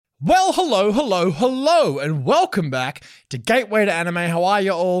Well, hello, and welcome back to Gateway to Anime. How are you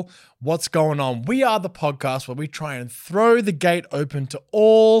all? What's going on? We are the podcast where we try and throw the gate open to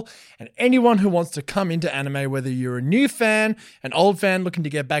all and anyone who wants to come into anime, whether you're a new fan, an old fan looking to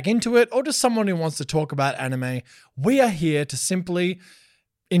get back into it, or just someone who wants to talk about anime. We are here to simply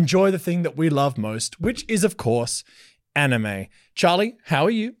enjoy the thing that we love most, which is, of course, anime. Charlie, how are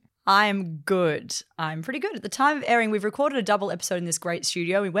you? I'm good. I'm pretty good. At the time of airing, we've recorded a double episode in this great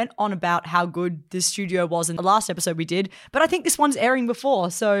studio. We went on about how good this studio was in the last episode we did, but I think this one's airing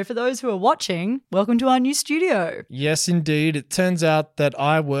before. So for those who are watching, welcome to our new studio. Yes, indeed. It turns out that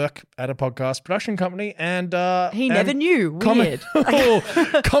I work at a podcast production company and he never knew. Weird.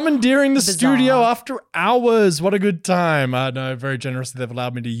 Commandeering the studio after hours. What a good time. I know, very generously they've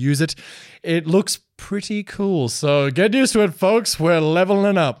allowed me to use it. It looks pretty cool. So get used to it, folks. We're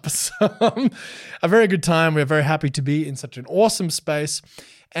leveling up. So, a very good time. We're very happy to be in such an awesome space.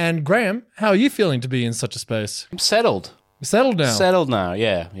 And Graham, how are you feeling to be in such a space? I'm settled. You're settled now? Settled now,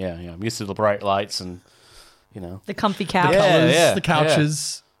 yeah. I'm used to the bright lights and, the comfy couch. The colours, the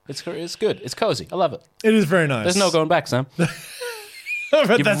couches. Yeah. It's good. It's cozy. I love it. It is very nice. There's no going back, Sam. But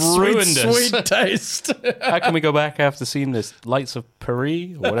that ruined sweet, us. sweet taste. How can we go back after seeing this Lights of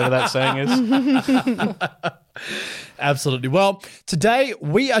Paris, or whatever that saying is? Absolutely. Well, today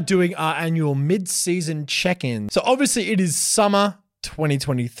we are doing our annual mid-season check-in. So obviously it is summer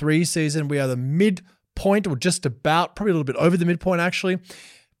 2023 season. We are the midpoint, or just about, probably a little bit over the midpoint actually.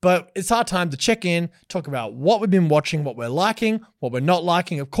 But it's our time to check in, talk about what we've been watching, what we're liking, what we're not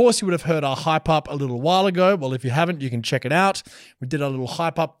liking. Of course, you would have heard our hype up a little while ago. Well, if you haven't, you can check it out. We did a little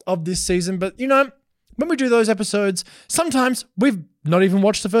hype up of this season. But, when we do those episodes, sometimes we've not even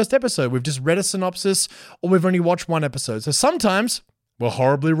watched the first episode. We've just read a synopsis, or we've only watched one episode. So sometimes we're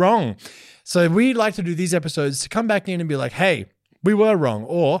horribly wrong. So we like to do these episodes to come back in and be like, hey, we were wrong,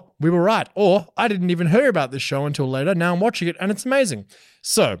 or we were right, or I didn't even hear about this show until later. Now I'm watching it and it's amazing.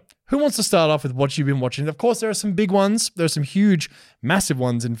 So who wants to start off with what you've been watching? Of course, there are some big ones. There are some huge, massive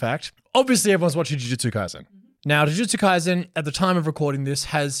ones, in fact. Obviously, everyone's watching Jujutsu Kaisen. Now, Jujutsu Kaisen, at the time of recording this,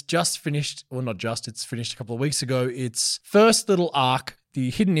 has just finished, well, not just, it's finished a couple of weeks ago, its first little arc,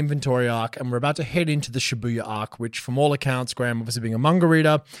 the Hidden Inventory arc, and we're about to head into the Shibuya arc, which from all accounts, Graham, obviously being a manga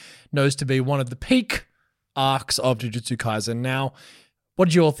reader, knows to be one of the peak arcs of Jujutsu Kaisen. Now, what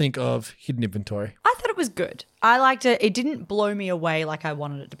did you all think of Hidden Inventory? I thought it was good. I liked it. It didn't blow me away like I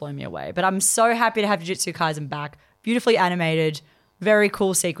wanted it to blow me away, but I'm so happy to have Jujutsu Kaisen back. Beautifully animated, very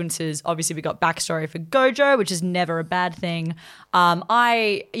cool sequences. Obviously, we got backstory for Gojo, which is never a bad thing.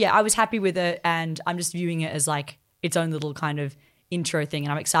 I was happy with it, and I'm just viewing it as like its own little kind of intro thing,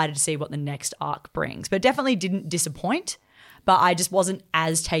 and I'm excited to see what the next arc brings. But it definitely didn't disappoint. But I just wasn't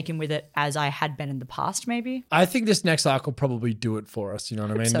as taken with it as I had been in the past, maybe. I think this next arc will probably do it for us, you know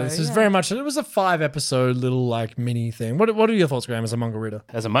what I mean? So, this is very much, it was a 5-episode little like mini thing. What are your thoughts, Graham, as a manga reader?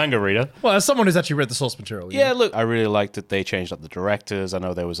 As a manga reader? Well, as someone who's actually read the source material. Yeah, look, I really liked that they changed up the directors. I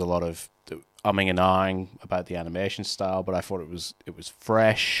know there was a lot of umming and ahhing about the animation style, but I thought it was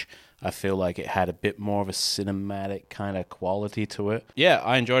fresh. I feel like it had a bit more of a cinematic kind of quality to it. Yeah,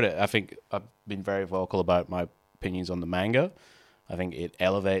 I enjoyed it. I think I've been very vocal about my opinions on the manga. I think it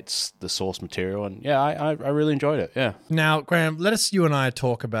elevates the source material, and yeah, I really enjoyed it, yeah. Now, Graham, you and I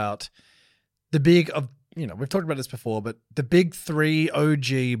talk about the big, we've talked about this before, but the big 3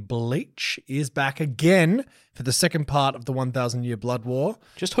 OG Bleach is back again for the second part of the 1,000-Year Blood War.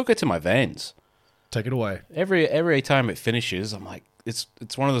 Just hook it to my veins. Take it away. Every time it finishes, I'm like, it's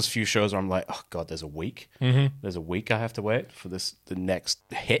one of those few shows where I'm like, oh God, there's a week. Mm-hmm. There's a week I have to wait for the next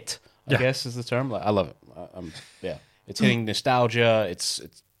hit, I guess is the term. Like, I love it. Yeah. It's hitting nostalgia.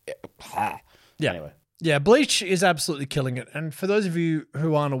 Anyway. Yeah, Bleach is absolutely killing it. And for those of you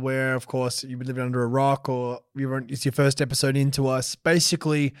who aren't aware, of course, you've been living under a rock or it's your first episode into us.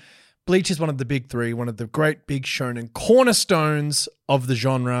 Basically, Bleach is one of the big 3, one of the great big shonen cornerstones of the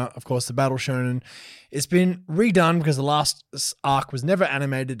genre. Of course, the battle shonen. It's been redone because the last arc was never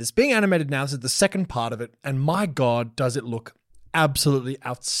animated. It's being animated now. This is the second part of it. And my God, does it look absolutely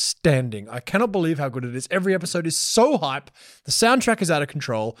outstanding. I cannot believe how good it is. Every episode is so hype. The soundtrack is out of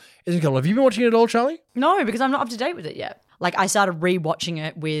control. It's incredible. Have you been watching it at all, Charlie? No, because I'm not up to date with it yet. Like, I started re-watching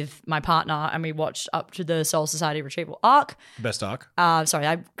it with my partner, and we watched up to the Soul Society retrieval arc. Best arc. Sorry,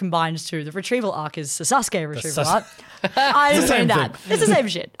 I combined two. The retrieval arc is the Sasuke retrieval arc. I didn't say that. It's the same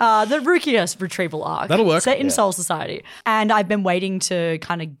shit. The Rukia's retrieval arc. That'll work. Set in Soul Society. And I've been waiting to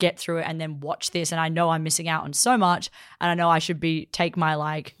kind of get through it and then watch this, and I know I'm missing out on so much, and I know I should take my,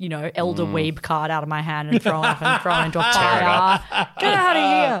 elder weeb card out of my hand and throw it into a fire. Get out of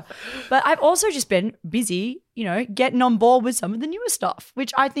here. But I've also just been busy getting on board with some of the newer stuff,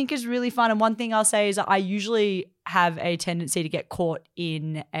 which I think is really fun. And one thing I'll say is that I usually have a tendency to get caught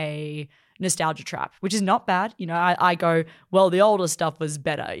in a nostalgia trap, which is not bad. I go, well, the older stuff was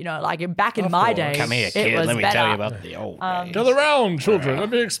better. Like back in my day, Come here, kid. it was Let me better. tell you about the old days. Gather round, children. Let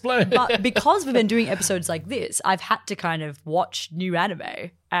me explain. But because we've been doing episodes like this, I've had to kind of watch new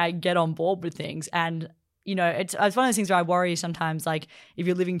anime and get on board with things. And it's one of those things where I worry sometimes, like if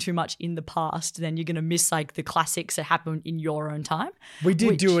you're living too much in the past, then you're going to miss like the classics that happen in your own time. We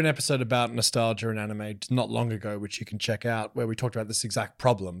did do an episode about nostalgia and anime not long ago, which you can check out, where we talked about this exact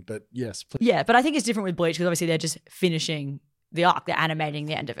problem. But yes, please. Yeah, but I think it's different with Bleach because obviously they're just finishing the arc, they're animating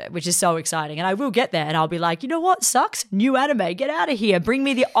the end of it, which is so exciting. And I will get there and I'll be like, you know what sucks? New anime, get out of here. Bring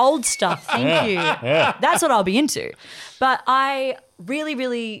me the old stuff. Thank you. That's what I'll be into. But I really,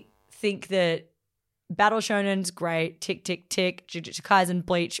 really think that Battle Shonen's great. Tick, tick, tick. Jujutsu Kaisen,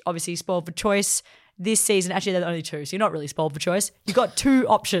 Bleach, obviously spoiled for choice. This season, actually, they're the only two, so you're not really spoiled for choice. You've got two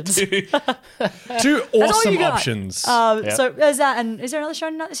options. Two awesome options. So there's that. And is there another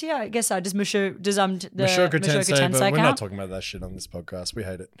shonen out this year? I guess so. Does Mushoku Tensei, but we're not talking about that shit on this podcast. We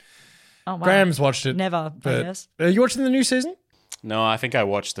hate it. Oh, wow. Graham's watched it. Never. But, Yes. are you watching the new season? No, I think I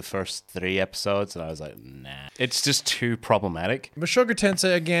watched the first 3 episodes and I was like, nah. It's just too problematic. Mushoku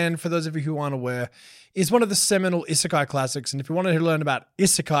Tensei, again, for those of you who aren't aware, is one of the seminal isekai classics. And if you wanted to learn about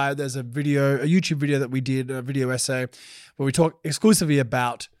isekai, there's a YouTube video that we did, a video essay, where we talk exclusively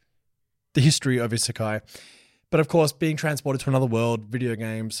about the history of isekai. But of course, being transported to another world, video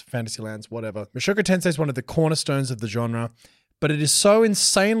games, fantasy lands, whatever. Mushoku Tensei is one of the cornerstones of the genre, but it is so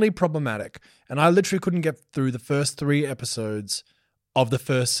insanely problematic. And I literally couldn't get through the first 3 episodes of the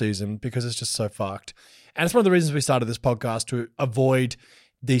first season because it's just so fucked. And it's one of the reasons we started this podcast, to avoid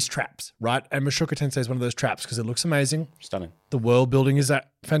these traps, right? And Mushoku Tensei is one of those traps because it looks amazing. Stunning. The world building is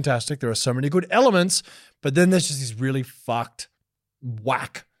fantastic. There are so many good elements, but then there's just these really fucked,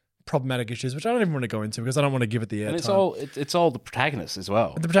 whack, problematic issues, which I don't even want to go into because I don't want to give it the airtime. And it's all the protagonist as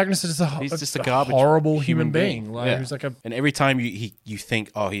well. The protagonist is He's just a garbage horrible human being. Like, who's like and every time you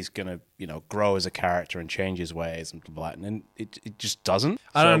think, oh, he's gonna grow as a character and change his ways and blah, and then it just doesn't.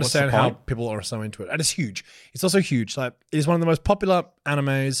 I don't So understand what's the how point? people are so into it. And it's huge. It's also huge. Like, it is one of the most popular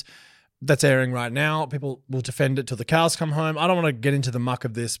animes that's airing right now. People will defend it till the cows come home. I don't want to get into the muck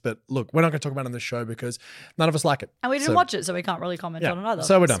of this, but look, we're not going to talk about it on this show because none of us like it. And we didn't watch it, so we can't really comment on it either.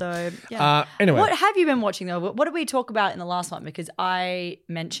 So we're done. So, yeah. Anyway. What have you been watching, though? What did we talk about in the last one? Because I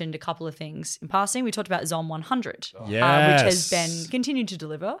mentioned a couple of things in passing. We talked about Zom 100, which has been continued to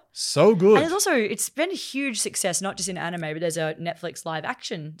deliver. So good. And it's been a huge success, not just in anime, but there's a Netflix live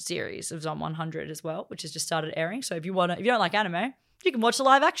action series of Zom 100 as well, which has just started airing. So if you don't like anime, you can watch the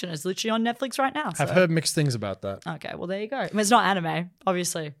live action. It's literally on Netflix right now. I've heard mixed things about that. Okay, well, there you go. I mean, it's not anime,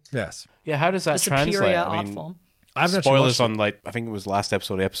 obviously. Yes. Yeah, how does that The translate? superior I art mean, form. I haven't actually spoilers watched on I think it was last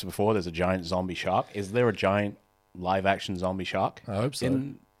episode, the episode before. There's a giant zombie shark. Is there a giant live action zombie shark? I hope so.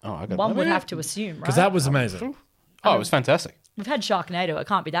 One would have to assume, right? Because that was amazing. Oh, it was fantastic. We've had Sharknado. It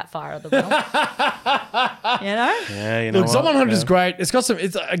can't be that far out of the realm. Yeah, you know Look, Zom 100 is Yeah. great. It's got some,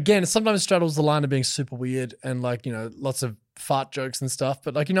 it sometimes straddles the line of being super weird and lots of fart jokes and stuff.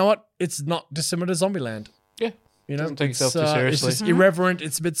 But you know what? It's not dissimilar to Zombieland. Yeah. Doesn't take itself too seriously. It's just irreverent.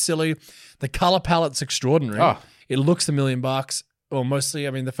 It's a bit silly. The color palette's extraordinary. Oh. It looks $1 million. Well, mostly,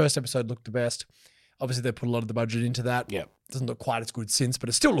 I mean, the first episode looked the best. Obviously, they put a lot of the budget into that. Yeah. It doesn't look quite as good since, but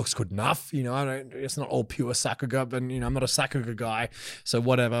it still looks good enough. It's not all pure Sakuga, but, I'm not a Sakuga guy. So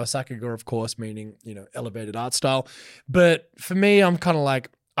whatever. Sakuga, of course, meaning, elevated art style. But for me, I'm kind of like,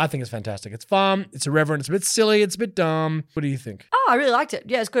 I think it's fantastic. It's fun. It's irreverent. It's a bit silly. It's a bit dumb. What do you think? Oh, I really liked it.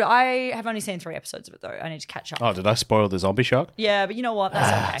 Yeah, it's good. I have only seen 3 episodes of it, though. I need to catch up. Oh, did I spoil the zombie shark? Yeah, but you know what?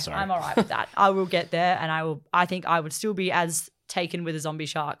 That's okay. sorry. I'm all right with that. I will get there, and I think I would still be as taken with a zombie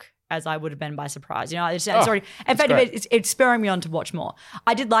shark as I would have been by surprise. It's already, in fact, great. it's spurring me on to watch more.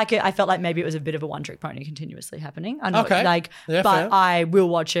 I did like it. I felt like maybe it was a bit of a one-trick pony continuously happening. I know, Okay. Yeah, but fair. I will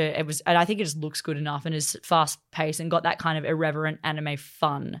watch it. And I think it just looks good enough and is fast-paced and got that kind of irreverent anime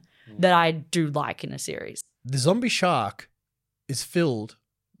fun that I do like in a series. The zombie shark is filled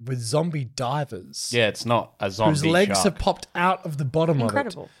with zombie divers. Yeah, it's not a zombie whose legs shark have popped out of the bottom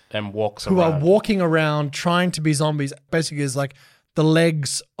Incredible. and walks of it. Who around. are walking around trying to be zombies. Basically, is like the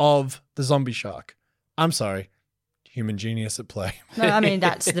legs of the zombie shark. I'm sorry. Human genius at play. No, I mean,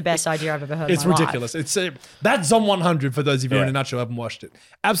 that's the best idea I've ever heard It's in my ridiculous. It's that's Zom 100 for those of you in Yeah. a nutshell who haven't watched it.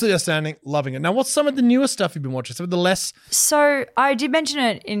 Absolutely outstanding. Loving it. Now, what's some of the newer stuff you've been watching? Some of the less... So I did mention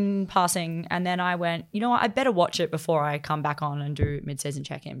it in passing, and then I went, you know what, I better watch it before I come back on and do mid-season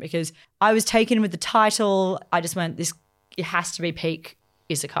check-in, because I was taken with the title. I just went, it has to be peak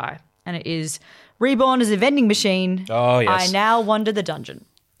isekai. and it is reborn as a vending machine. Oh, yes. I now wander the dungeon.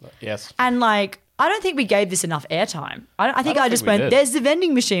 Yes. And like, I don't think we gave this enough airtime. I think I just we went, did. there's the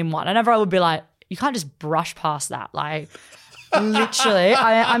vending machine one. And everyone would be like, you can't just brush past that. Like, literally,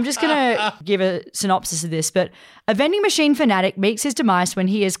 I'm just going to give a synopsis of this, but a vending machine fanatic meets his demise when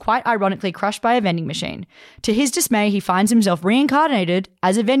he is quite ironically crushed by a vending machine. To his dismay, he finds himself reincarnated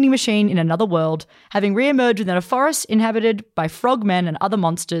as a vending machine in another world, having re-emerged within a forest inhabited by frogmen and other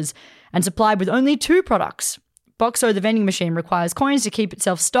monsters and supplied with only 2 products. Boxo, the vending machine, requires coins to keep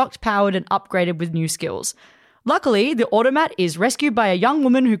itself stocked, powered, and upgraded with new skills. Luckily, the automat is rescued by a young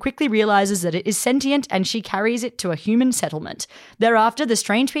woman who quickly realizes that it is sentient and she carries it to a human settlement. Thereafter, the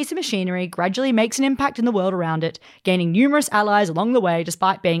strange piece of machinery gradually makes an impact in the world around it, gaining numerous allies along the way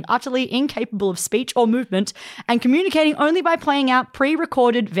despite being utterly incapable of speech or movement and communicating only by playing out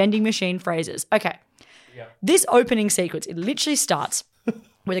pre-recorded vending machine phrases. Okay. Yeah. This opening sequence, it literally starts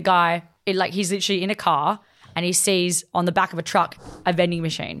with a guy, he's literally in a car and he sees on the back of a truck a vending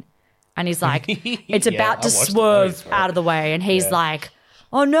machine. And he's like, it's about to swerve out of the way. And he's like,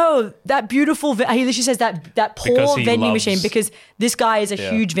 oh no, that beautiful, he literally says that poor vending machine, because this guy is a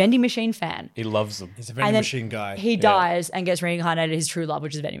huge vending machine fan. He loves them. He's a vending machine guy. He dies and gets reincarnated his true love,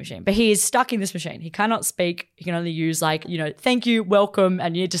 which is a vending machine. But he is stuck in this machine. He cannot speak. He can only use thank you, welcome,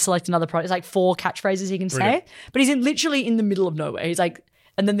 and you need to select another product. It's like 4 catchphrases he can say. But he's literally in the middle of nowhere. He's like,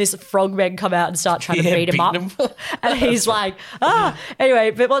 and then this frogmen come out and start trying to beat him up. And he's like,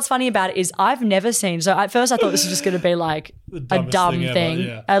 Anyway, but what's funny about it is I've never seen, so at first I thought this was just going to be like a dumb thing.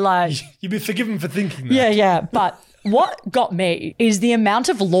 Ever, And like, you'd be forgiven for thinking that. Yeah. But what got me is the amount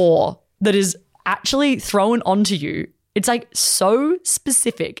of lore that is actually thrown onto you. It's like so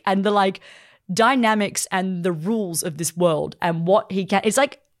specific, and the like dynamics and the rules of this world and what he can. It's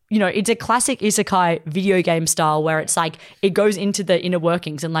like, it's a classic isekai video game style where it's like it goes into the inner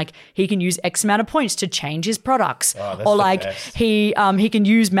workings, and like he can use X amount of points to change his products, or like he can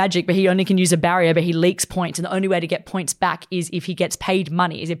use magic, but he only can use a barrier, but he leaks points, and the only way to get points back is if he gets paid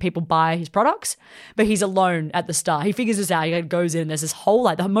money, is if people buy his products. But he's alone at the start. He figures this out. He goes in, and there's this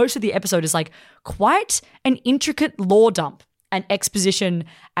whole most of the episode is like quite an intricate lore dump and exposition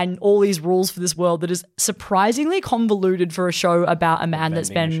and all these rules for this world that is surprisingly convoluted for a show about a man that's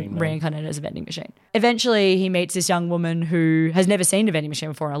been reincarnated as a vending machine. Eventually, he meets this young woman who has never seen a vending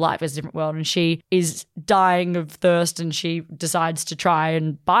machine before in her life. It's a different world, and she is dying of thirst, and she decides to try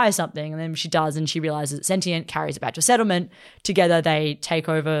and buy something, and then she does, and she realizes it's sentient, carries it back to a settlement. Together, they take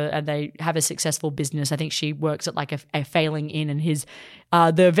over and they have a successful business. I think she works at like a failing inn, and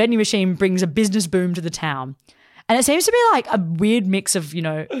the vending machine brings a business boom to the town. And it seems to be like a weird mix of,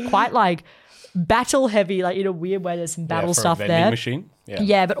 quite like battle heavy, like in a weird way. There's some battle stuff for a there. vending machine.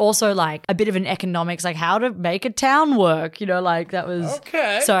 Yeah, but also like a bit of an economics, like how to make a town work. That was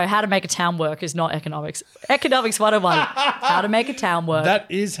okay. So how to make a town work is not economics. Economics 101, how to make a town work. That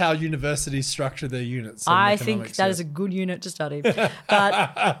is how universities structure their units. I think that is a good unit to study.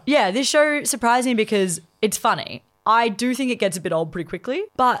 But yeah, this show surprised me because it's funny. I do think it gets a bit old pretty quickly,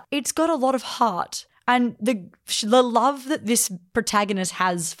 but it's got a lot of heart. And the love that this protagonist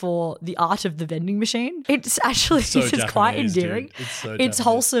has for the art of the vending machine, it's actually it's quite endearing. It's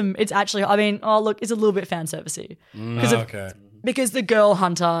wholesome. It's actually, it's a little bit fan servicey. Because the girl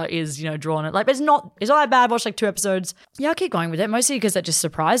hunter is, drawn it. Like, it's not that bad. I watched like 2 episodes. Yeah, I'll keep going with it. Mostly because that just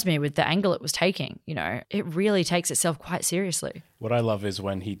surprised me with the angle it was taking. It really takes itself quite seriously. What I love is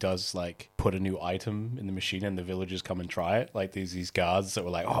when he does like put a new item in the machine and the villagers come and try it. Like these guards that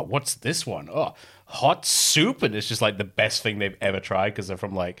were like, oh, what's this one? Oh, hot soup. And it's just like the best thing they've ever tried because they're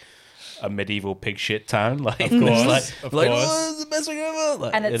from like a medieval pig shit town. Like, of course. Oh, it's the best thing ever.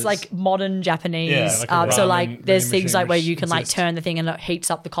 Like, and it's like modern Japanese. Yeah, so like there's things like where you can like turn the thing and it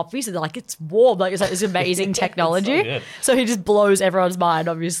heats up the coffee. So they're like, it's warm. Like it's like this amazing technology. So he just blows everyone's mind,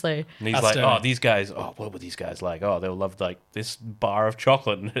 obviously. And he's like, oh, these guys, what were these guys like? Oh, they'll love like this bar of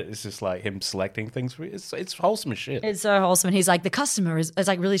chocolate. And it's just like him selecting things for you. It's wholesome as shit. It's so wholesome. And he's like, the customer is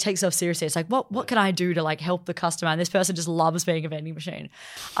like really takes itself seriously. It's like, what can I do to like help the customer? And this person just loves being a vending machine.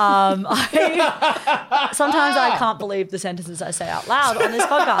 Sometimes I can't believe the sentences I say out loud on this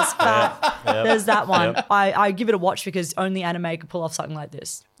podcast, but there's that one. Yep. I give it a watch because only anime could pull off something like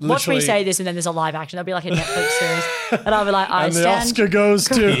this. Watch me say this and then there's a live action. That'll be like a Netflix series. And I'll be like, and the Oscar goes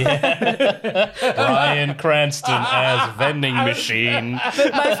to Bryan Cranston as vending machine.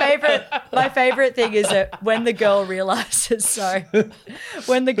 But my favorite thing is that when the girl realizes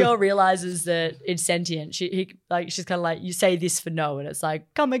that it's sentient, she's kind of like, you say this for no, and it's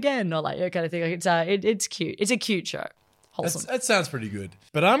like, come again, or like that kind of thing. Like it's cute. It's a cute show. Wholesome. That sounds pretty good.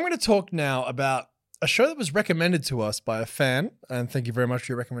 But I'm going to talk now about a show that was recommended to us by a fan, and thank you very much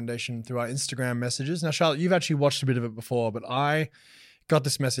for your recommendation through our Instagram messages. Now, Charlotte, you've actually watched a bit of it before, but I got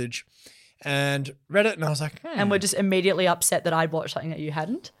this message and read it, and I was like, And we're just immediately upset that I'd watched something that you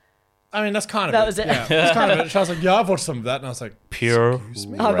hadn't. I mean, that's kind of That it. was it. Yeah, that's kind of it. Charlotte's like, yeah, I've watched some of that, and I was like, Pure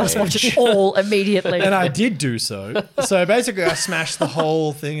I must watch it all immediately. and I did do so. So basically, I smashed the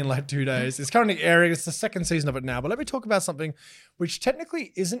whole thing in like 2 days. It's currently airing. It's the second season of it now. But let me talk about something which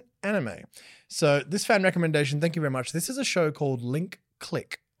technically isn't anime. So this fan recommendation, thank you very much. This is a show called Link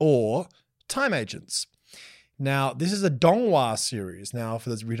Click or Time Agents. Now, this is a Donghua series. Now, for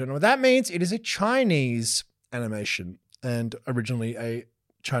those of you who don't know what that means, it is a Chinese animation and originally a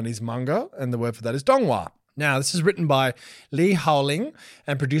Chinese manga, and the word for that is Donghua. Now, this is written by Li Haoling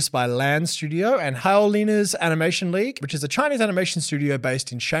and produced by Lan Studio and Haolina's Animation League, which is a Chinese animation studio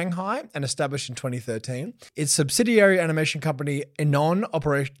based in Shanghai and established in 2013. Its subsidiary animation company Enon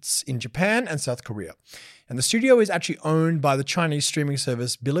operates in Japan and South Korea. And the studio is actually owned by the Chinese streaming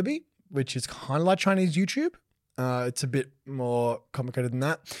service Bilibili, which is kind of like Chinese YouTube. It's a bit more complicated than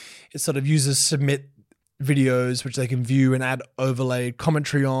that. It sort of users submit videos which they can view and add overlaid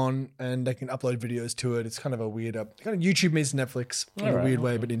commentary on, and they can upload videos to it. It's kind of a weird, kind of YouTube meets Netflix in a weird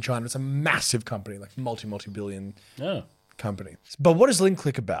way, but in China. It's a massive company, like multi-billion company. But what is Link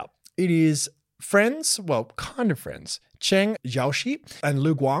Click about? It is friends, well, kind of friends, Cheng Yaoshi and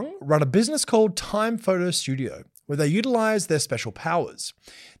Lu Guang run a business called Time Photo Studio, where they utilize their special powers.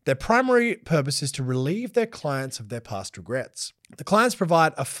 Their primary purpose is to relieve their clients of their past regrets. The clients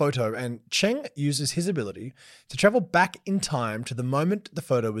provide a photo, and Cheng uses his ability to travel back in time to the moment the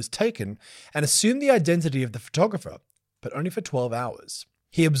photo was taken and assume the identity of the photographer, but only for 12 hours.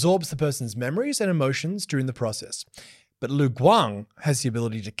 He absorbs the person's memories and emotions during the process. But Lu Guang has the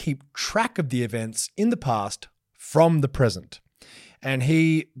ability to keep track of the events in the past from the present. And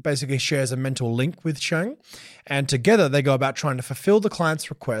he basically shares a mental link with Cheng, and together they go about trying to fulfill the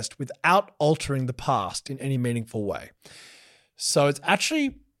client's request without altering the past in any meaningful way. So it's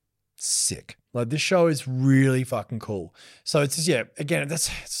actually sick. Like, this show is really fucking cool. So it's just, yeah, again,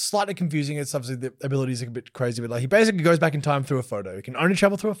 that's slightly confusing. It's obviously the abilities are a bit crazy, but like, he basically goes back in time through a photo. He can only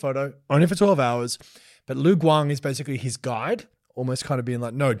travel through a photo, only for 12 hours. But Lu Guang is basically his guide, almost kind of being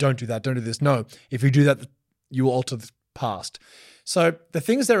like, no, don't do that. Don't do this. No, if you do that, you will alter the past. So the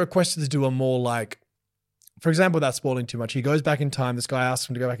things they're requested to do are more like, for example, without spoiling too much, he goes back in time. This guy asks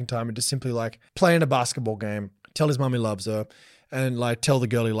him to go back in time and just simply like play in a basketball game, tell his mum he loves her, and like tell the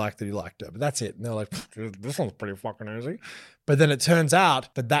girl he liked that he liked her. But that's it. And they're like, this one's pretty fucking easy. But then it turns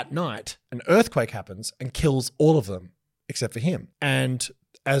out that night an earthquake happens and kills all of them except for him. And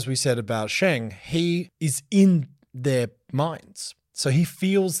as we said about Sheng, he is in their minds. So he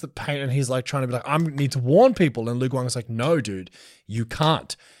feels the pain and he's like trying to be like, I need to warn people. And Lu Guang's like, no, dude, you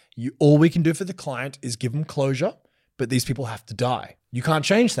can't. All we can do for the client is give them closure, but these people have to die. You can't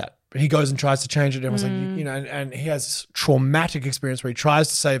change that. But he goes and tries to change it. And was like, you know, and he has this traumatic experience where he tries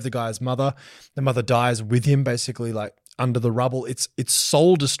to save the guy's mother. The mother dies with him, basically like under the rubble. It's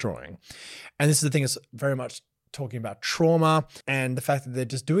soul destroying. And this is the thing, it's very much talking about trauma and the fact that they're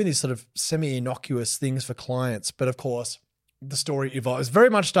just doing these sort of semi-innocuous things for clients. But of course, the story evolves.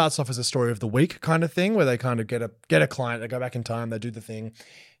 Very much starts off as a story of the week kind of thing, where they kind of get a client, they go back in time, they do the thing.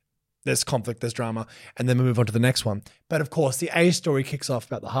 There's conflict, there's drama, and then we move on to the next one. But of course, the A story kicks off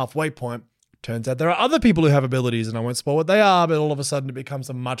about the halfway point. Turns out there are other people who have abilities, and I won't spoil what they are, but all of a sudden it becomes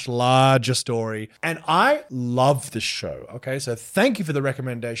a much larger story. And I love this show, okay? So thank you for the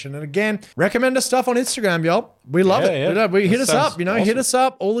recommendation. And again, recommend us stuff on Instagram, y'all. We love it. Yeah. We hit us up, awesome. hit us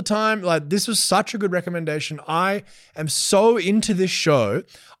up all the time. Like, this was such a good recommendation. I am so into this show.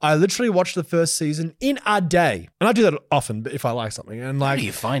 I literally watched the first season in a day. And I do that often if I like something. And like, How do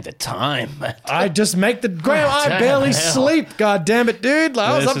you find the time? I just make the Graham. I damn barely hell. sleep. God damn it, dude! Like,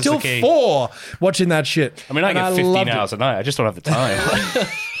 I was This up is till the key. 4 watching that shit. I mean, I And get 15 loved it. hours a night. I just don't have the time.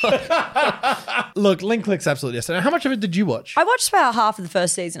 Look, Link Click's absolutely yes. And how much of it did you watch? I watched about half of the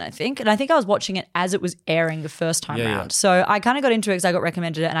first season, I think. And I think I was watching it as it was airing the first time Yeah. round. So I kind of got into it because I got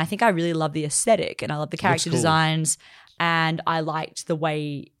recommended it. And I think I really love the aesthetic and I love the character cool. designs. And I liked the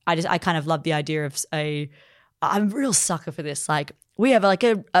way I kind of love the idea of I'm a real sucker for this. Like, we have like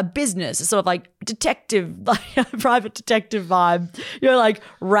a business, a sort of like detective, like a private detective vibe. You know, like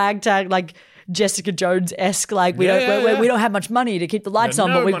ragtag, like Jessica Jones-esque, like we don't have much money to keep the lights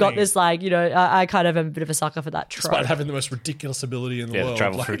on, but we've got this like, I kind of am a bit of a sucker for that trope. Despite having the most ridiculous ability in the world. To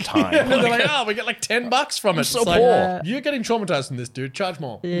travel through time. And they're like, we get like $10 from it. So it's like, poor. You're getting traumatized from this, dude. Charge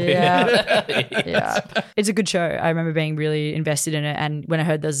more. Yeah. Yeah. It's a good show. I remember being really invested in it. And when I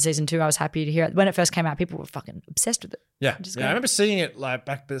heard there was a season 2, I was happy to hear it. When it first came out, people were fucking obsessed with it. Yeah. I remember seeing it like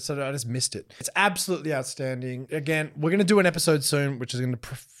back, but so I just missed it. It's absolutely outstanding. Again, we're going to do an episode soon, which is going to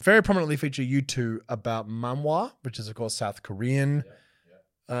very prominently feature you two about manhwa, which is, of course, South Korean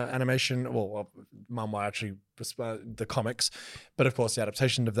animation. Well, manhwa actually, the comics. But, of course, the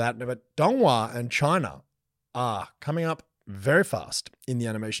adaptation of that. But donghua and China are coming up very fast in the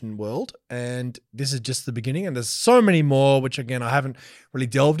animation world, and this is just the beginning, and there's so many more, which again I haven't really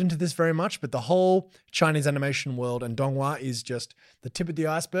delved into this very much, but the whole Chinese animation world and donghua is just the tip of the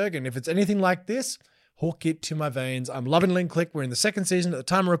iceberg. And if it's anything like this, hook it to my veins. I'm loving Link Click. We're in the 2nd season at the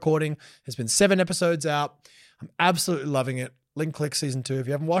time of recording. There's been 7 episodes out. I'm absolutely loving it. Link Click season 2, if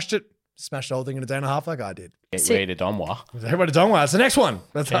you haven't watched it, smash the whole thing in a day and a half like I did. Get rated donghua. Everybody donghua. It's the next one.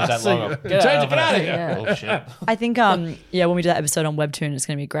 That's Change that logo. Get out of here. Yeah. Bullshit. I think, when we do that episode on Webtoon, it's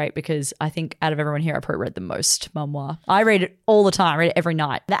going to be great because I think out of everyone here, I probably read the most manhwa. I read it all the time. I read it every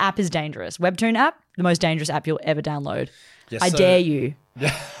night. The app is dangerous. Webtoon app, the most dangerous app you'll ever download. Yes, I dare you.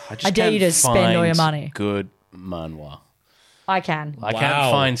 I dare you to spend all your find money. Good manhwa. I can. I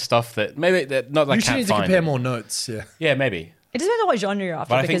can't find stuff that maybe that not that I You can't need to find. compare more notes. Yeah. Yeah, maybe. It depends on what genre you're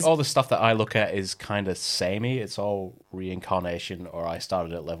after. But I think because all the stuff that I look at is kind of samey. It's all reincarnation, or I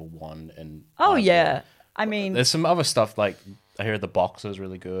started at level 1 and. oh yeah, I mean, There's some other stuff like I hear The Boxer's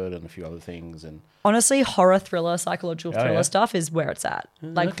really good and a few other things and. honestly, horror thriller, psychological thriller yeah. stuff is where it's at.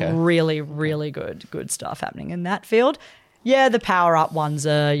 Like okay. really, really good stuff happening in that field. Yeah, the power up ones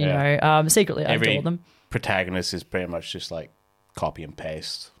are, secretly I adore them. Protagonist is pretty much just like copy and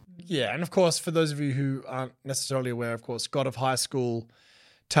paste. Yeah, and of course, for those of you who aren't necessarily aware, of course, God of High School,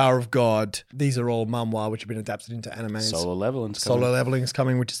 Tower of God, these are all manhwa which have been adapted into anime. Solo leveling's Solo leveling's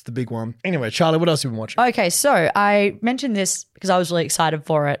coming, which is the big one. Anyway, Charlie, what else have you been watching? Okay, so I mentioned this because I was really excited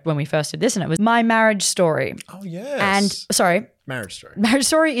for it when we first did this, and it was My Marriage Story. Oh, yes. And, sorry, Marriage Story. Marriage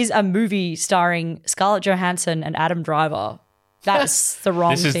Story is a movie starring Scarlett Johansson and Adam Driver. That's the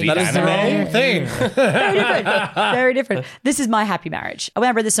wrong This is thing. the That is the anime? wrong thing. Very different. Very different. This is My Happy Marriage. When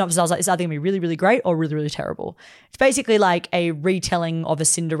I read this synopsis, I was like, it's either going to be really, really great or really, really terrible. It's basically like a retelling of a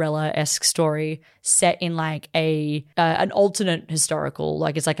Cinderella-esque story set in like an alternate historical,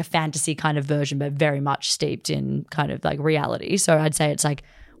 like it's like a fantasy kind of version, but very much steeped in kind of like reality. So I'd say it's like,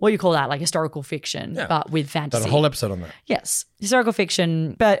 what do you call that? Like historical fiction, but with fantasy. Done a whole episode on that. Yes, historical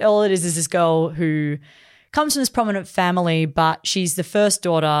fiction. But all it is this girl who comes from this prominent family, but she's the first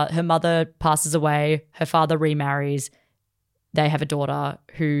daughter. Her mother passes away. Her father remarries. They have a daughter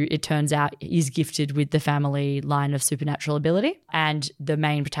who, it turns out, is gifted with the family line of supernatural ability. And the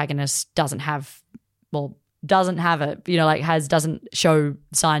main protagonist doesn't have it, doesn't show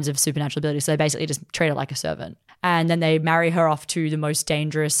signs of supernatural ability. So they basically just treat her like a servant. And then they marry her off to the most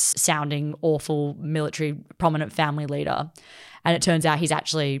dangerous sounding, awful military prominent family leader. And it turns out he's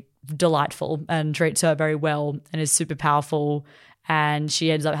actually delightful and treats her very well and is super powerful, and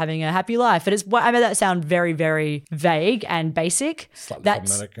she ends up having a happy life. And I made that sound very, very vague and basic. Slightly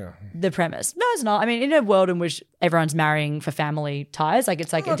That's problematic, the premise. No, it's not. I mean, in a world in which everyone's marrying for family ties, like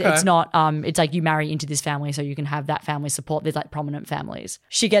it's like it's not. It's like you marry into this family so you can have that family support. There's like prominent families.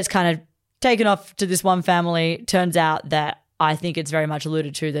 She gets kind of taken off to this one family. Turns out that I think it's very much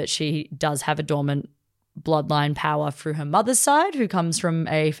alluded to that she does have a dormant bloodline power through her mother's side, who comes from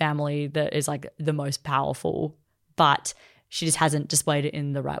a family that is like the most powerful, but she just hasn't displayed it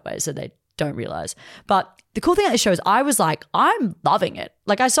in the right way, so they don't realize. But the cool thing about this show is I was like, I'm loving it.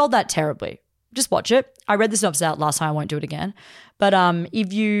 Like I sold that terribly. Just watch it. I read the synopsis out last time. I won't do it again. But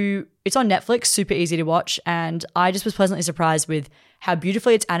it's on Netflix, super easy to watch, and I just was pleasantly surprised with how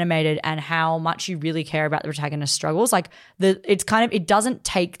beautifully it's animated and how much you really care about the protagonist's struggles. Like it doesn't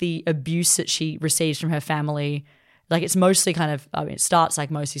take the abuse that she receives from her family. Like it's mostly it starts like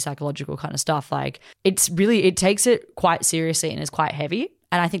mostly psychological kind of stuff. Like it takes it quite seriously and is quite heavy.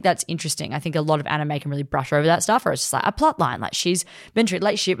 And I think that's interesting. I think a lot of anime can really brush over that stuff, or it's just like a plot line. Like she's been treated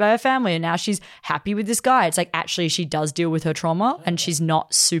like shit by her family and now she's happy with this guy. It's like actually she does deal with her trauma and she's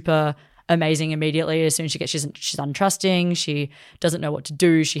not super amazing immediately. As soon as she's untrusting. She doesn't know what to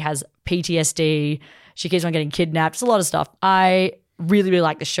do. She has PTSD. She keeps on getting kidnapped. It's a lot of stuff. I really, really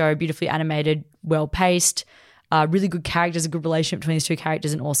like the show. Beautifully animated, well paced, really good characters, a good relationship between these two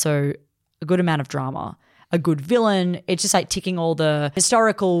characters, and also a good amount of drama. A good villain. It's just like ticking all the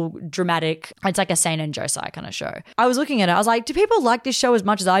historical, dramatic, it's like a seinen josei kind of show. I was looking at it, I was like, do people like this show as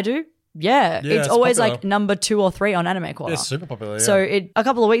much as I do? Yeah, Yeah, it's it's always popular. like number 2 or 3 on Anime Corner. It's super popular, yeah. So a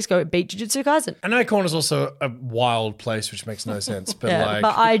couple of weeks ago, it beat Jujutsu Kaisen. Anime Corner is also a wild place, which makes no sense. But Yeah, like,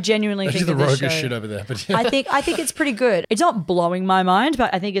 but I genuinely actually think the that this roguish show, shit over there. But yeah. I think it's pretty good. It's not blowing my mind,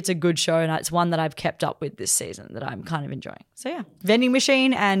 but I think it's a good show, and it's one that I've kept up with this season that I'm kind of enjoying. So yeah, Vending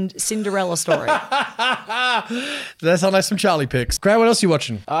Machine and Cinderella Story. That sounds like some Charlie picks. Grant, what else are you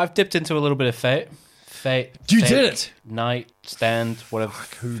watching? I've dipped into a little bit of Fate. You did it. Nightstand, whatever.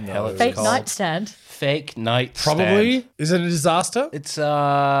 Who the hell knows? it's Fake called. Nightstand. Fake Nightstand. Probably. Is it a disaster? It's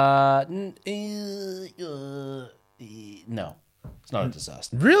no, it's not a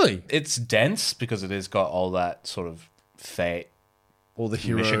disaster. Really? It's dense because it has got all that sort of Fate, All the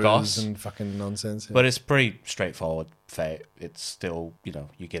Mishigoss. heroes and fucking nonsense. Yeah. but it's pretty straightforward. Fate. It's still,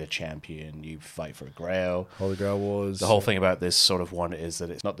 you get a champion, you fight for a Grail. Holy Grail Wars. The whole thing about this sort of one is that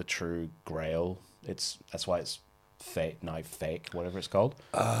it's not the true Grail. That's why it's Fate, Night Fake, whatever it's called.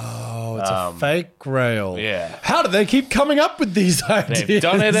 Oh, it's a fake Grail. Yeah. How do they keep coming up with these ideas? They've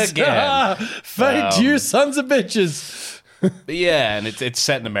done it again. Fate, you sons of bitches. But yeah, and it's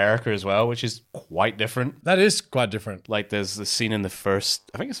set in America as well, which is quite different. That is quite different. Like there's the scene in I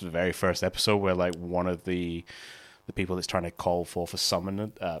think it's the very first episode where like one of the people that's trying to call for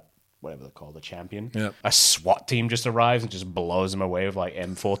summon whatever they're called, the champion. Yep. A SWAT team just arrives and just blows him away with like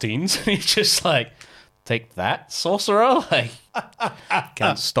M14s. And he's just like, take that, sorcerer. Like,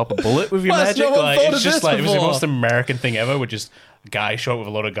 can't stop a bullet with your Why has magic. no one Like, thought it's of just this like it was the before? most American thing ever. With just a guy show up with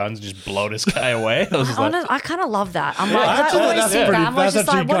a load of guns and just blow this guy away. I was just like, I kind of love that. I'm like, actually, I always that's see pretty- that. I'm always that's just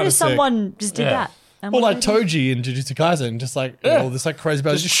like, actually what kinda if sick. someone just did Yeah. that? And Or what like if they- Toji in Jujutsu Kaisen, just like all this like crazy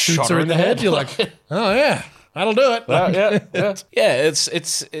about just shoots shot her in the head. You're like, oh yeah, that'll do it. yeah,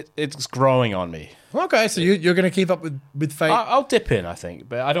 it's growing on me. Okay, so you're going to keep up with Fate. I'll dip in, I think,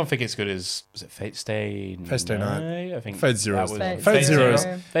 but I don't think it's good as was it Fate Stay Night? I think Fate Zero that is was- the one. Fate Fate Zero is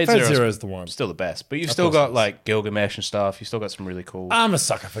Zero. Fate Fate Zero Zero is is the one. still the best, but you've Of still course got it is. like Gilgamesh and stuff. You've still got some really cool. I'm a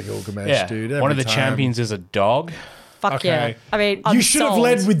sucker for Gilgamesh, yeah, dude. one of every the time. champions is a dog. Fuck Okay. yeah. I mean, I'm You should have sold.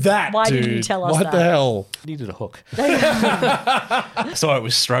 led with that. Why dude. didn't you tell us what that? the hell? Needed a hook. I saw it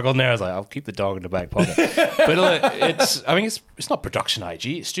was struggling there. I was like, I'll keep the dog in the back pocket. But it's not production IG,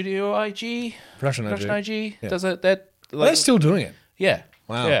 it's studio IG. Production IG Yeah. does it. That They're still doing it. yeah,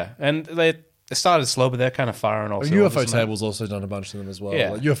 Wow. yeah, and they started slow, but they're kind of firing off. UFO Table's also done a bunch of them as well.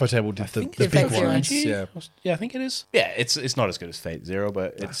 Yeah. Like, UFO Table did the it's big Fate Zero. ones. Yeah, Yeah, I think it is. Yeah, it's not as good as Fate Zero,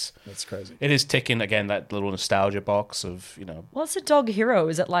 but that's crazy. it is ticking again that little nostalgia box of What's a dog hero?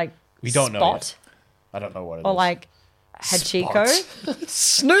 Is it like We don't know Spot? yet. I don't know what it is. Or like Hachiko?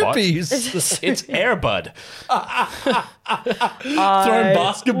 Snoopy's It's Airbud. throwing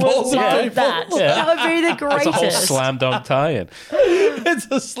basketballs at Love people. that. That would be the It's a whole greatest. slam dunk tie-in. It's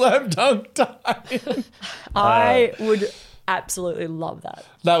a slam dunk time. I would absolutely love that.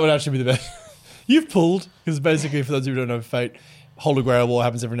 That would actually be the best. You've pulled, because basically, for those who don't know Fate, Holy Grail War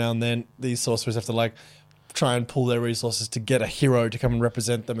happens every now and then. These sorcerers have to like try and pull their resources to get a hero to come and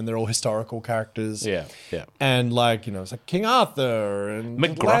represent them, and they're all historical characters. Yeah, yeah. And like, it's like King Arthur and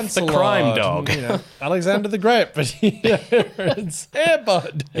McGruff the Lancelot crime dog. and, Alexander the Great, but it's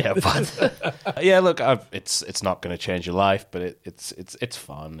Airbud. Yeah, but yeah. Look, it's not going to change your life, but it's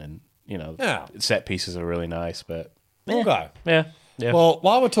fun, and Yeah. set pieces are really nice. But Okay. yeah. Well,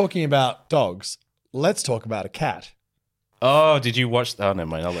 while we're talking about dogs, let's talk about a cat. Oh, did you watch? Oh, never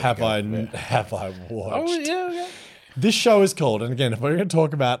mind. I'll let you go. Have I watched? Oh, yeah, okay. This show is called, and again, if we're going to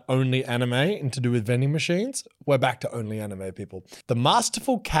talk about only anime and to do with vending machines, we're back to only anime, people. The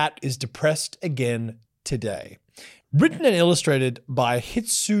masterful cat is depressed again today. Written and illustrated by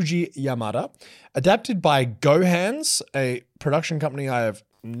Hitsuji Yamada, adapted by GoHands, a production company I have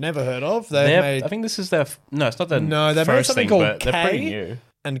never heard of. They've made I think this is their. No, it's not their. No, they've made first something thing, called but they're pretty K. new.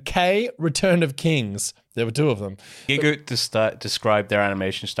 and K, Return of Kings. There were two of them. Gigoot described their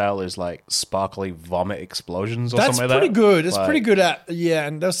animation style as like sparkly vomit explosions or That's something like that. pretty good. It's Like- pretty good at, yeah.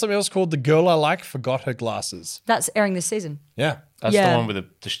 And there's something else called The Girl I Like Forgot Her Glasses. That's airing this season. Yeah. That's Yeah. the one with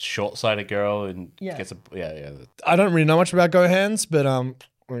the short-sighted girl and Yeah. gets a yeah. I don't really know much about GoHands, but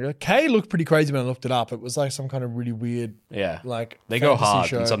K looked pretty crazy when I looked it up. It was like some kind of really weird, Yeah, like they go fantasy hard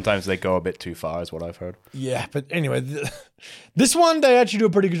show. and sometimes they go a bit too far, is what I've heard. Yeah, but anyway, this one they actually do a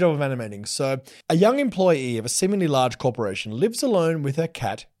pretty good job of animating. So, a young employee of a seemingly large corporation lives alone with her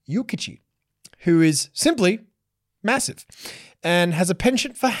cat, Yukichi, who is simply massive and has a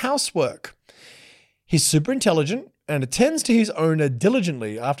penchant for housework. He's super intelligent and attends to his owner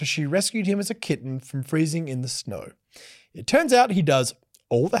diligently after she rescued him as a kitten from freezing in the snow. It turns out he does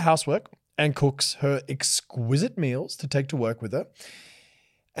all the housework and cooks her exquisite meals to take to work with her.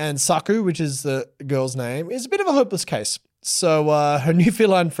 And Saku, which is the girl's name, is a bit of a hopeless case. So her new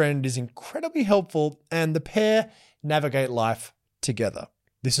feline friend is incredibly helpful, and the pair navigate life together.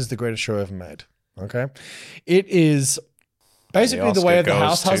 This is the greatest show ever made. Okay, it is basically the way of the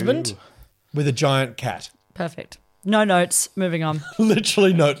house husband with a giant cat. Perfect. No notes. Moving on.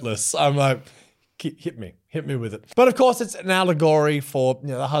 Literally noteless. I'm like, hit me with it. But of course, it's an allegory for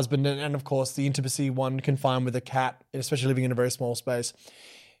the husband and of course the intimacy one can find with a cat, especially living in a very small space.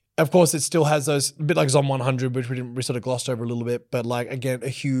 Of course, it still has those, a bit like Zom 100, which we sort of glossed over a little bit, but like, again, a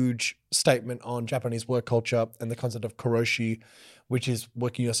huge statement on Japanese work culture and the concept of karoshi, which is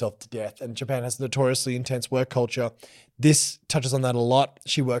working yourself to death. And Japan has notoriously intense work culture. This touches on that a lot.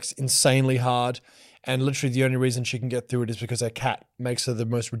 She works insanely hard, and literally the only reason she can get through it is because her cat makes her the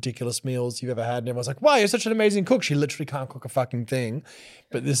most ridiculous meals you've ever had. And everyone's like, wow, you're such an amazing cook. She literally can't cook a fucking thing.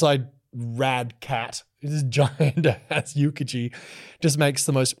 But this like rad cat, this giant ass Yukichi, just makes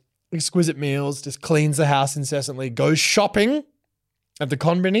the most exquisite meals, just cleans the house incessantly, goes shopping at the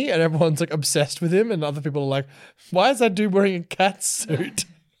konbini, and everyone's like obsessed with him, and other people are like, why is that dude wearing a cat suit?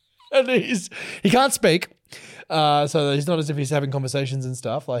 And he can't speak, so he's not as if he's having conversations and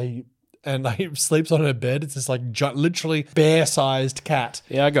stuff. He sleeps on her bed. It's this like literally bear-sized cat.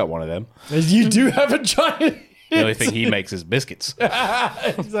 Yeah, I got one of them. You do have a giant. The only thing he makes is biscuits.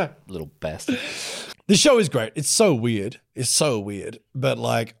 Little bastard. The show is great. It's so weird. But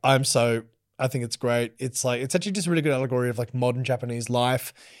like, I think it's great. It's actually just a really good allegory of like modern Japanese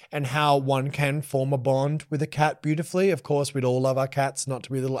life and how one can form a bond with a cat beautifully. Of course, we'd all love our cats not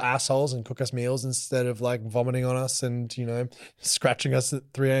to be little assholes and cook us meals instead of like vomiting on us and, scratching us at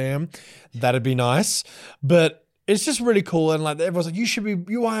 3 a.m. That'd be nice. But it's just really cool. And like, everyone's like,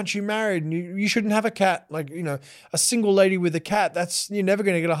 why aren't you married? And you shouldn't have a cat. Like, a single lady with a cat, you're never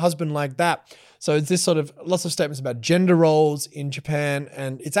going to get a husband like that. So it's this sort of lots of statements about gender roles in Japan.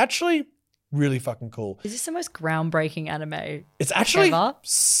 And it's actually really fucking cool. Is this the most groundbreaking anime? It's actually ever?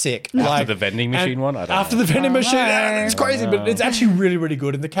 Sick. After the vending machine one? I don't know. After the vending machine. No. It's crazy, but it's actually really, really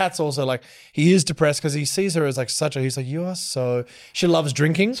good. And the cat's also like, he is depressed because he sees her as like he's like, you are so, she loves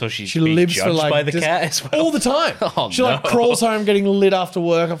drinking. So she lives judged for like, by the cat as well? All the time. She like crawls home getting lit after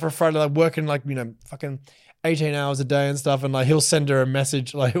work, after a Friday, like working like, fucking 18 hours a day and stuff, and like he'll send her a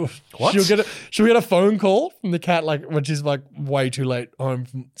message like what? she'll get a phone call from the cat like when she's like way too late home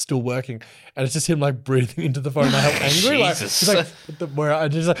from still working, and it's just him like breathing into the phone like how angry like she's like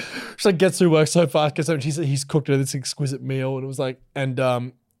she like gets through work so fast, gets home, and he's cooked her this exquisite meal, and it was like,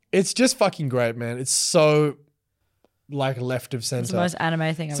 and it's just fucking great, man. It's so like left of center. It's the most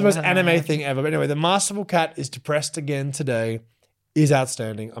anime thing ever. It's the most anime thing ever. But anyway, the masterful cat is depressed again today, is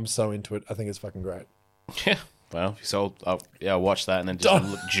outstanding. I'm so into it. I think it's fucking great. Yeah. Well, so I'll watch that and then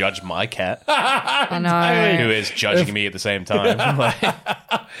just judge my cat. I know. Who is judging me at the same time.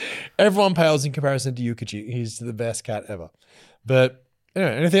 Everyone pales in comparison to Yukichi. He's the best cat ever. But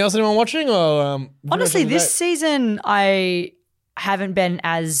anyway, anything else anyone watching? Or honestly, this season I haven't been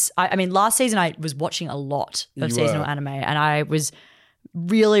as... I mean, last season I was watching a lot of seasonal anime, and I was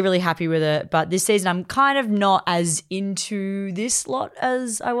really, really happy with it. But this season I'm kind of not as into this lot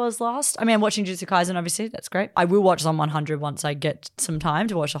as I was last. I mean, I'm watching Jujutsu Kaisen, obviously. That's great. I will watch Zom 100 once I get some time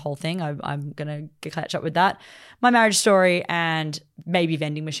to watch the whole thing. I'm going to catch up with that. My Marriage Story and maybe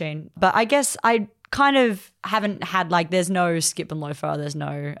Vending Machine. But I guess I kind of haven't had like, there's no Skip and Loafer. There's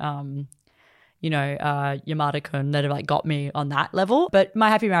no... Yamada-kun that have like got me on that level. But My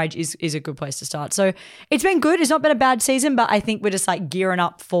Happy Marriage is a good place to start. So it's been good. It's not been a bad season, but I think we're just like gearing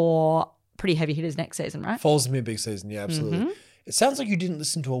up for pretty heavy hitters next season, right? Falls to me a big season, yeah, absolutely. Mm-hmm. It sounds like you didn't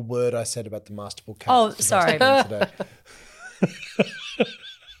listen to a word I said about the masterful cat. Oh, sorry.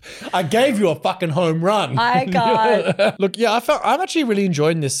 I gave you a fucking home run. I got. Look, yeah, I'm actually really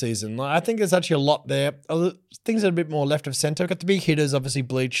enjoying this season. I think there's actually a lot there. Things that are a bit more left of center. Got the big hitters, obviously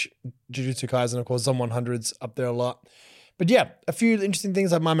Bleach, Jujutsu Kaisen, of course, Zom 100's up there a lot. But yeah, a few interesting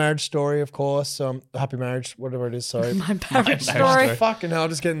things like My Marriage Story, of course, Happy Marriage, whatever it is. Sorry, My Marriage Story. Fucking hell,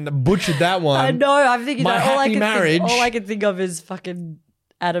 just getting butchered that one. I know. I'm thinking My Happy Marriage. All I can think of is fucking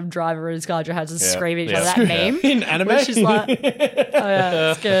Adam Driver and Scarlett Johansson screaming each other. That meme in anime. Where she's like, oh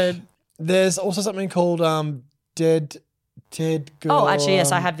yeah, it's good. There's also something called Dead Girl. Oh, actually,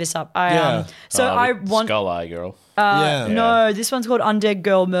 yes, I have this up. I want Skull Eye Girl. No, this one's called Undead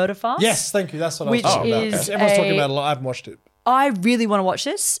Girl Murder Fast. Yes, thank you. That's what I was talking about. Everyone's talking about it a lot. I haven't watched it. I really want to watch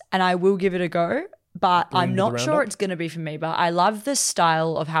this, and I will give it a go. but I'm to the not sure roundup? it's going to be for me. But I love the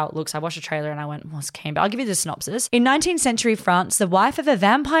style of how it looks. I watched a trailer and I went, what's Kane? But I'll give you the synopsis. In 19th century France, the wife of a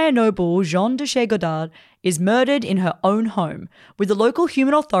vampire noble, Jean de Chez Godard, is murdered in her own home. With the local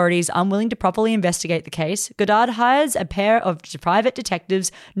human authorities unwilling to properly investigate the case, Godard hires a pair of private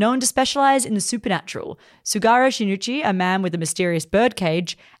detectives known to specialize in the supernatural, Sugaro Shinichi, a man with a mysterious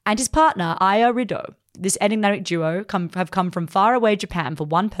birdcage, and his partner, Aya Rideau. This enigmatic duo have come from faraway Japan for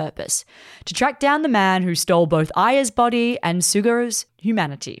one purpose: to track down the man who stole both Aya's body and Sugaru's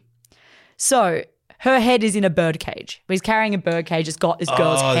humanity. So her head is in a birdcage. He's carrying a birdcage. It's got this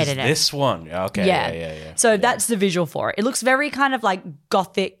girl's head in it. This one. Okay. Yeah. So that's the visual for it. It looks very kind of like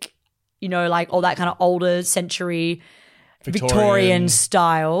gothic, like all that kind of older century Victorian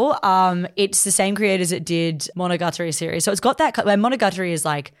style. It's the same creators that did Monogatari series. So it's got that, where Monogatari is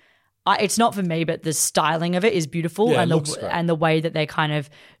like, it's not for me, but the styling of it is beautiful, and the way that they kind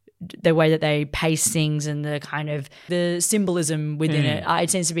of, the way that they pace things and the kind of the symbolism within it. It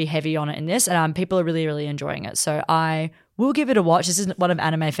seems to be heavy on it in this, and people are really, really enjoying it. So I will give it a watch. This is one of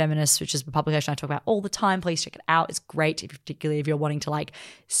Anime Feminists, which is a publication I talk about all the time. Please check it out. It's great, particularly if you're wanting to like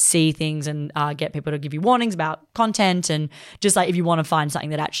see things and get people to give you warnings about content, and just like if you want to find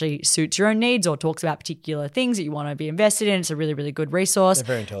something that actually suits your own needs or talks about particular things that you want to be invested in. It's a really, really good resource. They're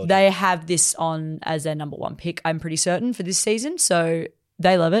very intelligent. They have this on as their number one pick, I'm pretty certain, for this season. So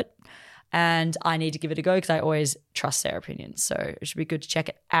they love it. And I need to give it a go because I always trust their opinions. So it should be good to check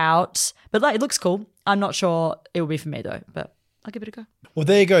it out. But like, it looks cool. I'm not sure it will be for me though, but I'll give it a go. Well,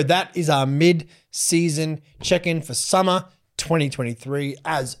 there you go. That is our mid-season check-in for summer 2023.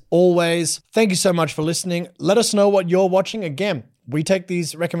 As always, thank you so much for listening. Let us know what you're watching. Again, we take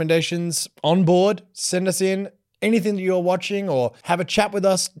these recommendations on board. Send us in anything that you're watching, or have a chat with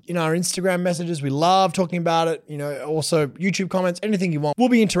us in our Instagram messages. We love talking about it. Also YouTube comments, anything you want. We'll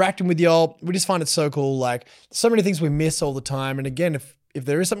be interacting with y'all. We just find it so cool. Like, so many things we miss all the time. And again, if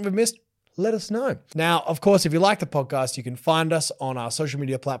there is something we've missed, let us know. Now, of course, if you like the podcast, you can find us on our social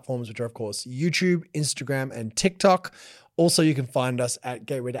media platforms, which are, of course, YouTube, Instagram, and TikTok. Also, you can find us at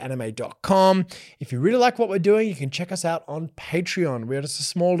gatewaytoanime.com. If you really like what we're doing, you can check us out on Patreon. We're just a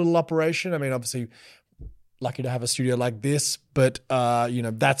small little operation. I mean, obviously, lucky to have a studio like this, but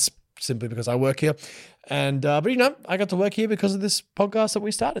that's simply because I work here. And but I got to work here because of this podcast that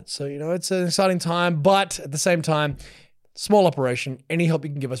we started. So it's an exciting time, but at the same time, small operation. Any help you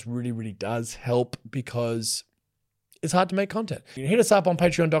can give us really, really does help, because it's hard to make content. You can hit us up on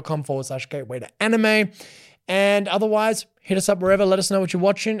patreon.com/gatewaytoanime. And otherwise, hit us up wherever. Let us know what you're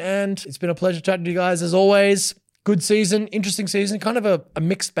watching. And it's been a pleasure chatting to you guys as always. Good season, interesting season, kind of a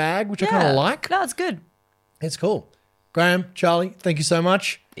mixed bag, which I kind of like. No, it's good. It's cool. Graham, Charlie, thank you so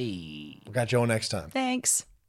much. Hey. We'll catch you all next time. Thanks.